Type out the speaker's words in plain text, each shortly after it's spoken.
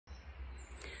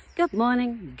Good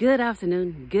morning, good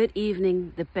afternoon, good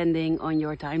evening, depending on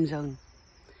your time zone.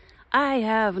 I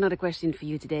have another question for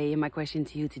you today, and my question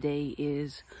to you today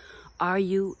is, are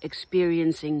you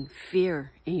experiencing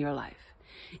fear in your life?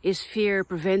 Is fear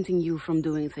preventing you from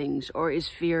doing things, or is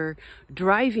fear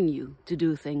driving you to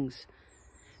do things?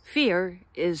 Fear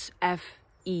is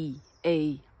F.E.A.R,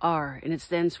 and it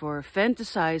stands for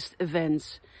Fantasized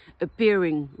Events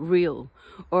Appearing Real.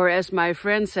 Or as my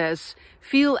friend says,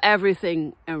 feel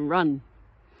everything and run.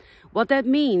 What that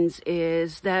means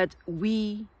is that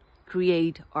we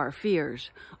create our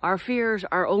fears. Our fears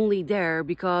are only there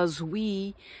because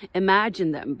we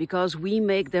imagine them, because we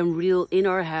make them real in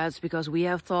our heads, because we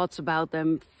have thoughts about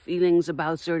them, feelings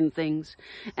about certain things,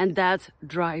 and that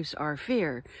drives our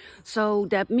fear. So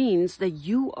that means that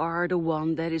you are the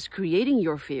one that is creating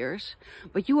your fears,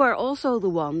 but you are also the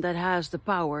one that has the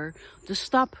power to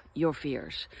stop your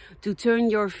fears, to turn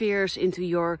your fears into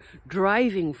your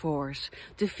driving force,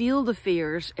 to feel the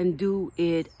fears and do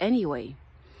it anyway.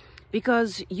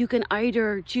 Because you can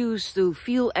either choose to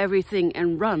feel everything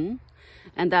and run,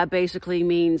 and that basically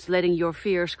means letting your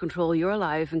fears control your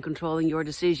life and controlling your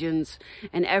decisions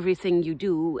and everything you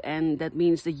do. And that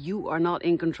means that you are not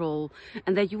in control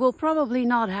and that you will probably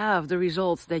not have the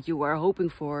results that you are hoping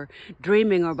for,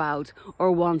 dreaming about,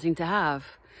 or wanting to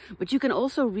have. But you can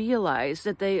also realize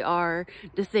that they are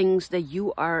the things that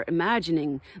you are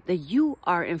imagining, that you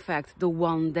are in fact the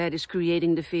one that is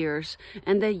creating the fears,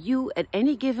 and that you at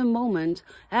any given moment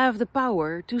have the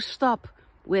power to stop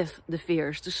with the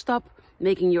fears, to stop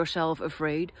making yourself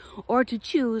afraid, or to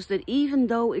choose that even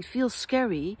though it feels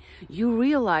scary, you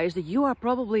realize that you are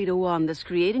probably the one that's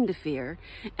creating the fear,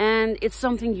 and it's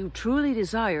something you truly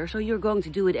desire, so you're going to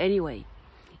do it anyway.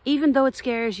 Even though it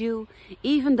scares you,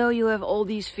 even though you have all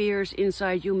these fears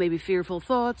inside you, maybe fearful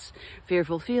thoughts,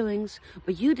 fearful feelings,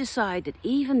 but you decide that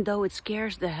even though it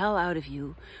scares the hell out of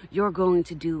you, you're going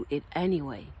to do it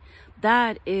anyway.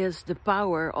 That is the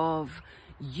power of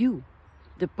you.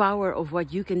 The power of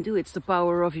what you can do. It's the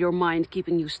power of your mind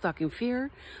keeping you stuck in fear,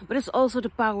 but it's also the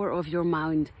power of your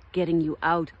mind getting you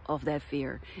out of that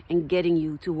fear and getting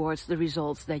you towards the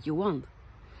results that you want.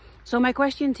 So my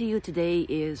question to you today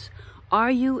is, are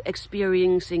you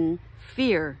experiencing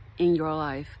fear in your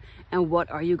life, and what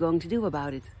are you going to do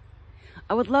about it?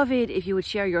 I would love it if you would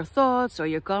share your thoughts or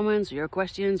your comments or your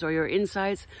questions or your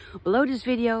insights below this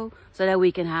video so that we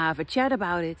can have a chat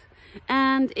about it.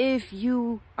 And if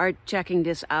you are checking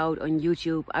this out on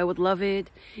YouTube, I would love it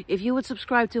if you would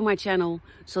subscribe to my channel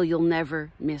so you'll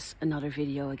never miss another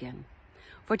video again.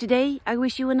 For today, I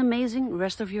wish you an amazing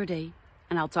rest of your day,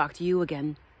 and I'll talk to you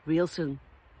again real soon.